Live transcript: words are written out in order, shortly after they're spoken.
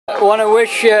Want to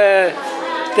wish the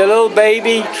little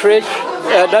baby, Trish,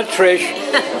 not Trish,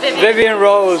 Vivian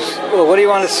Rose. Well, what do you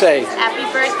want to say? Happy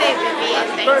birthday,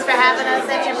 Vivian. Thanks for having us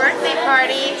at your birthday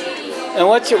party. And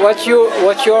what's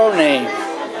your name?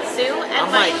 Sue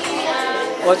and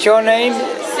Mike. What's your name?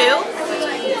 Sue.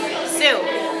 Sue.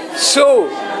 Sue.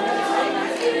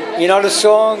 You know the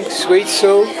song, Sweet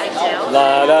Sue? I do.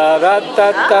 La da da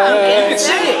da da. Okay,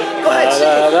 sing it. Go ahead, sing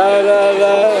it. Da, da,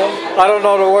 da. I don't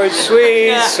know the word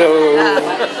Sweet Sue.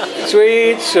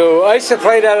 Sweet Sue. I used to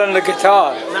play that on the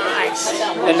guitar. Nice.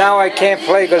 And now I can't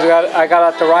play because I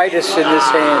got arthritis in this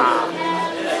hand.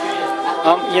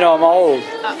 I'm old.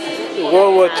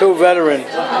 World War II veteran.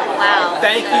 Wow.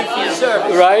 Thank you for your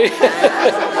service. Right?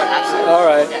 All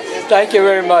right. Thank you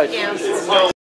very much. Thank you.